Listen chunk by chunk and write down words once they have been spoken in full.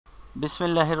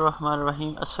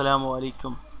बिस्मिल्लाहिर्रहमानिर्रहीम। अस्सलाम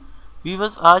वालेकुम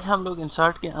व्यूअर्स, आज हम लोग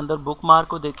इंसर्ट के अंदर बुक मार्क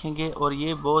को देखेंगे और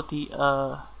ये बहुत ही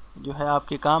जो है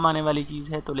आपके काम आने वाली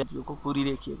चीज़ है, तो वीडियो को पूरी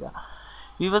देखिएगा।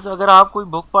 व्यूअर्स, अगर आप कोई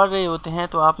बुक पढ़ रहे होते हैं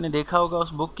तो आपने देखा होगा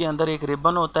उस बुक के अंदर एक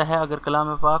रिबन होता है। अगर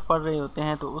कलाम पाक पढ़ रहे होते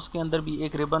हैं तो उसके अंदर भी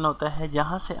एक रिबन होता है,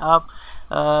 जहाँ से आप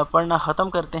पढ़ना ख़त्म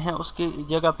करते हैं उसकी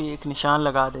जगह पे एक निशान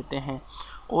लगा देते हैं।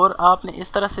 और आपने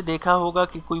इस तरह से देखा होगा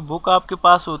कि कोई बुक आपके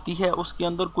पास होती है, उसके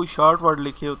अंदर कोई शॉर्ट वर्ड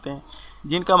लिखे होते हैं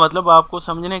जिनका मतलब आपको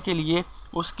समझने के लिए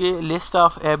उसके लिस्ट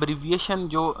ऑफ एब्रीविएशन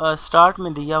जो स्टार्ट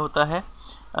में दिया होता है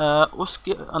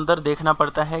उसके अंदर देखना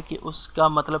पड़ता है कि उसका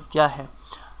मतलब क्या है।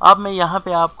 अब मैं यहाँ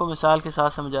पे आपको मिसाल के साथ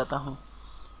समझाता हूँ।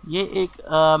 ये एक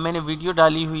मैंने वीडियो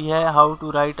डाली हुई है, how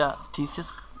to right a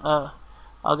thesis.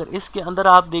 अगर इसके अंदर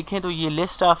आप देखें तो ये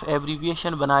लिस्ट ऑफ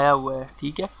एब्रीविएशन बनाया हुआ है,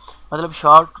 ठीक है। मतलब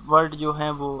शॉर्ट वर्ड जो हैं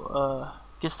वो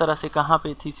किस तरह से कहाँ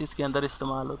पे थीसिस के अंदर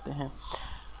इस्तेमाल होते हैं।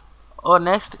 और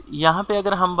नेक्स्ट यहाँ पे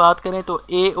अगर हम बात करें तो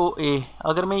AOA,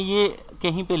 अगर मैं ये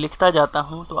कहीं पे लिखता जाता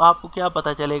हूँ तो आपको क्या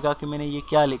पता चलेगा कि मैंने ये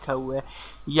क्या लिखा हुआ है,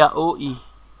 या OE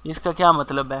इसका क्या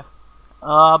मतलब है।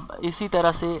 आप इसी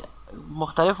तरह से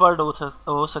मुख्तलिफ वर्ड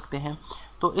हो सकते हैं,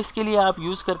 तो इसके लिए आप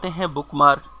यूज़ करते हैं बुक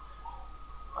मार्क।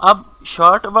 अब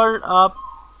शॉर्ट वर्ड आप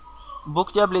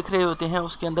बुक जब लिख रहे होते हैं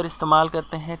उसके अंदर इस्तेमाल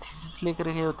करते हैं, थीसिस लिख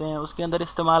रहे होते हैं उसके अंदर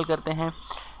इस्तेमाल करते हैं,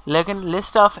 लेकिन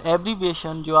लिस्ट ऑफ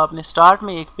एब्रीविएशन जो आपने स्टार्ट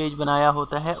में एक पेज बनाया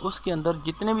होता है उसके अंदर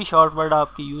जितने भी शॉर्ट वर्ड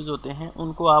आपके यूज़ होते हैं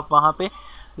उनको आप वहाँ पे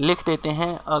लिख देते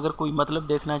हैं। अगर कोई मतलब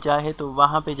देखना चाहे तो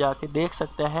वहाँ पे जाके देख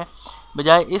सकता है,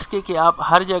 बजाय इसके कि आप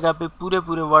हर जगह पे पूरे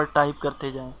वर्ड टाइप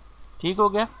करते जाएं। ठीक हो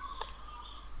गया।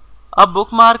 अब बुक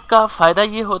मार्क का फ़ायदा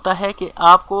ये होता है कि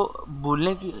आपको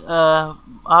भूलने की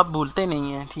आप भूलते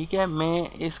नहीं हैं, ठीक है।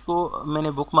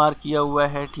 मैंने बुक मार्क किया हुआ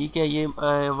है, ठीक है, ये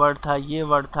वर्ड था, ये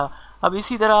वर्ड था। अब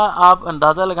इसी तरह आप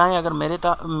अंदाज़ा लगाएं, अगर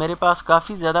मेरे पास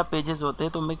काफ़ी ज़्यादा पेजेस होते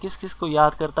तो मैं किस किस को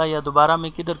याद करता या दोबारा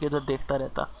मैं किधर किधर देखता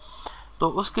रहता। तो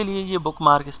उसके लिए ये बुक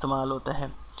मार्क इस्तेमाल होता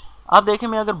है। अब देखें,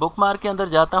 मैं अगर बुक मार्क के अंदर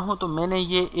जाता हूँ तो मैंने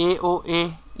ये AOA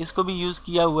इसको भी यूज़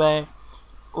किया हुआ है,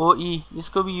 OE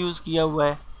इसको भी यूज़ किया हुआ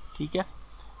है, ठीक है।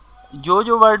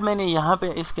 जो वर्ड मैंने यहाँ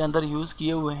पे इसके अंदर यूज़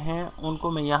किए हुए हैं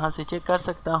उनको मैं यहाँ से चेक कर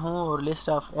सकता हूँ और लिस्ट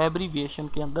ऑफ एब्रीविएशन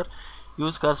के अंदर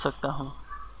यूज़ कर सकता हूँ।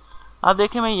 अब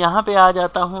देखिए, मैं यहाँ पे आ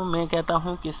जाता हूँ, मैं कहता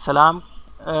हूँ कि सलाम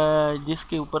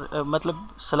जिसके ऊपर मतलब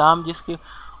सलाम जिसके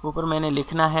ऊपर मैंने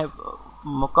लिखना है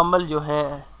मुकम्मल जो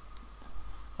है,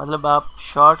 मतलब आप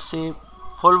शॉर्ट से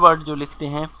फुल वर्ड जो लिखते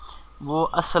हैं वो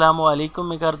अस्सलामु अलैकुम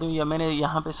में कर दूँ, या मैंने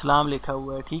यहाँ पे सलाम लिखा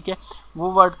हुआ है, ठीक है,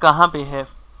 वो वर्ड कहाँ पे है।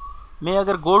 मैं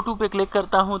अगर गो टू पे क्लिक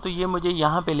करता हूँ तो ये मुझे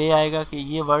यहाँ पे ले आएगा कि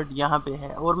ये वर्ड यहाँ पे है।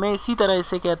 और मैं इसी तरह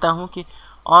इसे कहता हूँ कि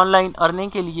ऑनलाइन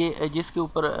अर्निंग के लिए जिसके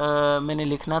ऊपर मैंने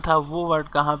लिखना था वो वर्ड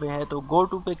कहाँ पे है, तो गो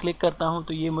टू पे क्लिक करता हूँ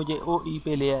तो ये मुझे OE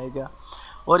पे ले आएगा।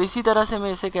 और इसी तरह से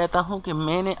मैं इसे कहता हूँ कि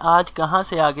मैंने आज कहाँ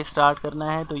से आगे स्टार्ट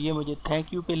करना है, तो ये मुझे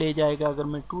थैंक यू पे ले जाएगा अगर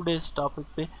मैं टुडेज टॉपिक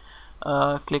पे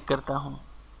क्लिक करता हूँ।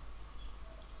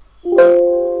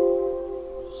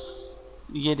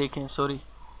 ये देखें, सॉरी,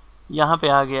 यहाँ पे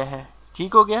आ गया है,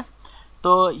 ठीक हो गया।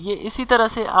 तो ये इसी तरह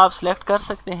से आप सिलेक्ट कर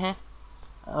सकते हैं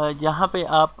जहाँ पे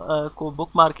आप को बुक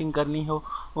मार्किंग करनी हो।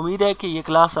 उम्मीद है कि ये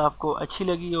क्लास आपको अच्छी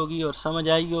लगी होगी और समझ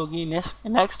आई होगी।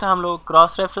 नेक्स्ट हम लोग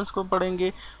क्रॉस रेफरेंस को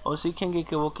पढ़ेंगे और सीखेंगे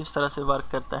कि वो किस तरह से वर्क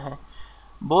करता है।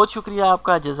 बहुत शुक्रिया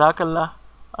आपका, जज़ाकल्लाह,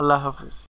 अल्लाह हाफ़िज़।